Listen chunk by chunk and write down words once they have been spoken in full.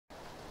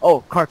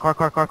Oh, car.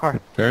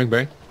 Bearing.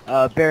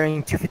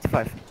 Bearing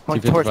 255.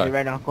 Going towards me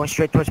right now. Going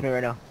straight towards me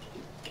right now.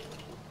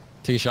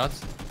 Taking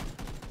shots.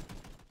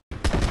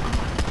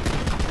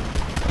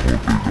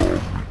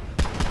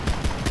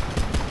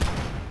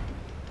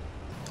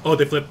 Oh,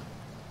 they flip.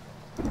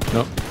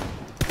 Nope.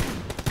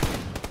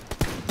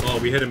 Oh,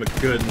 we hit him a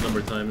good number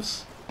of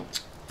times.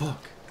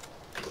 Fuck.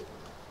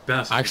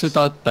 Bastards. I actually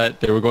thought that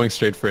they were going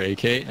straight for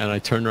AK, and I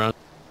turned around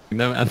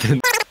them, and then.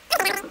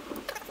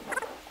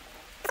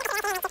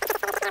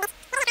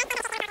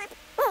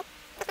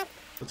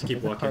 Let's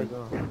keep walking.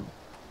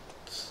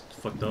 It's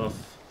fucked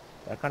off.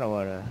 I kind of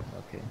wanna.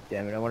 Okay,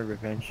 damn it! I wanted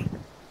revenge.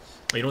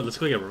 Oh, you know what? Let's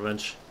go get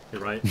revenge.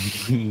 You're right.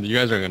 You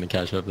guys aren't gonna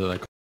catch up to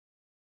that.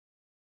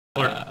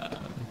 Oh my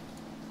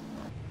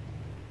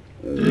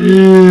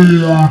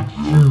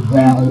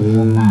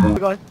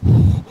god.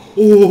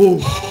 Oh!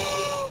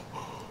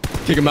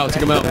 Take him out.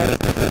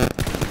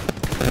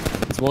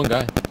 It's one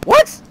guy.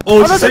 What?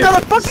 Oh, there's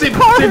another fucking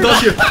car! Same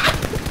dossier!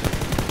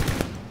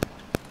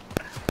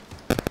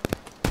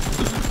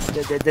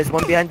 There's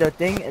one behind the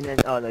thing, and then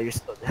oh no, you're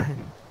still dead.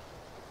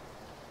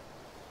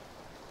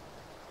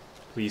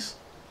 Please.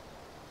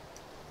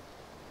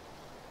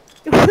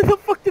 Where the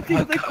fuck did the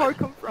other car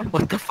come from?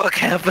 What the fuck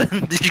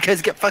happened? Did you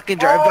guys get fucking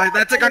drive-by?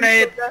 That's a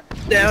grenade!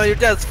 Damn, you're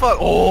dead as fuck!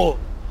 Oh!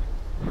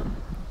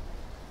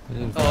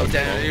 Oh,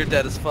 Daniel, you're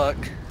dead as fuck.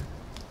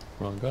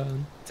 Wrong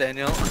gun.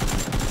 Daniel.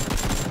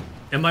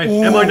 Am I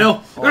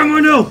no? Am I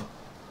no?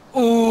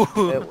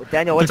 Ooh!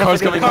 Daniel, watch out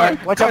for the other car!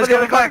 Watch out for the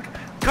other car!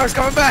 Car's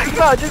coming back!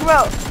 Check him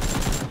out!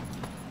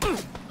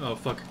 Oh,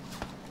 fuck.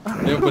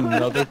 They have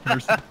another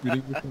person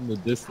shooting me from the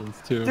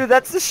distance too. Dude,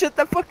 that's the shit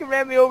that fucking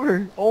ran me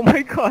over. Oh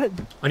my god.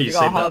 I need to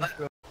save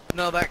that.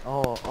 No, that.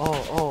 Oh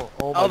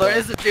my Oh, there god.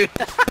 is a dude.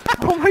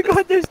 Oh my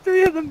god, there's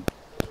 3 of them.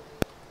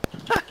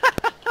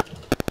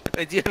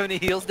 Wait, do you have any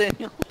heals,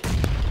 Daniel?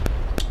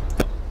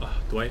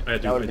 Do I? I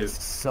That do. would have been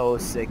so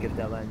sick if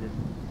that landed.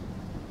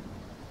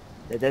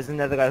 There's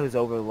another guy who's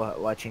over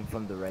watching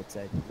from the right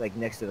side, like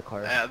next to the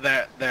car.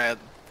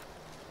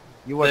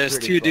 There's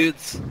 2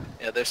 dudes.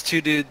 Yeah, there's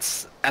 2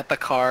 dudes at the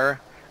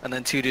car, and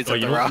then 2 dudes at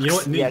the rocks. You know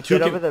what? Yeah,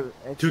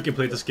 Two can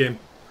play this game.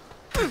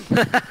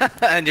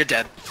 And you're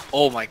dead.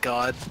 Oh my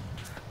god.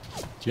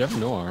 Do you have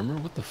no armor?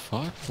 What the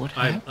fuck? What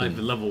happened? I'm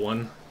level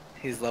 1.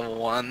 He's level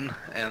 1,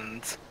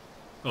 and...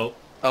 Oh.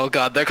 Oh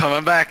god, they're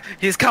coming back!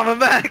 He's coming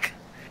back!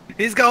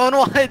 He's going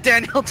wide!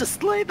 Daniel,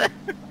 just lay there!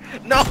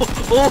 No!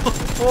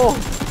 Oh!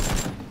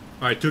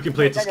 Alright, 2 can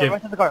play this game.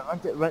 Run to the car.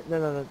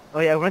 No.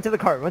 Oh yeah, run to the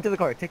car.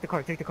 Take the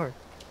car.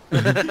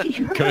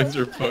 You guys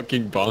are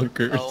fucking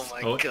bonkers. Oh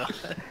my god.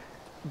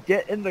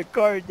 Get in the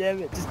car,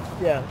 damn it. Just,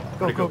 yeah.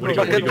 Go.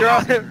 Fucking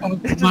drive!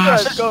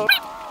 Just go.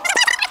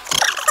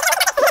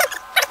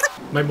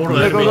 My mortal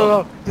enemy.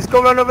 Go. Just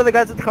go run over the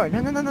guys at the car.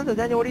 No,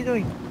 Daniel, what are you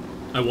doing?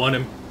 I want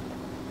him.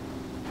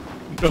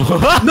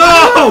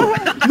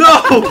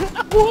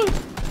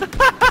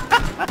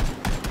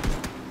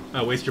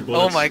 No! Waste your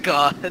bullets. Oh my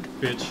god.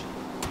 Bitch.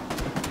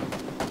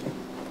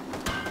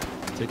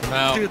 Take him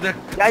out. Dude,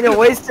 Daniel,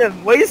 waste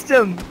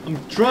him! I'm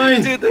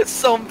trying! dude, they're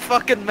so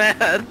fucking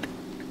mad.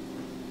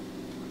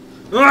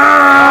 Go!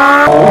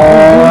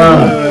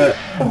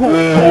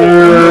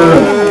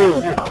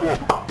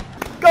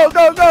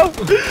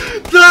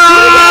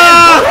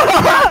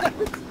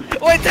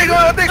 Wait, take him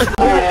out!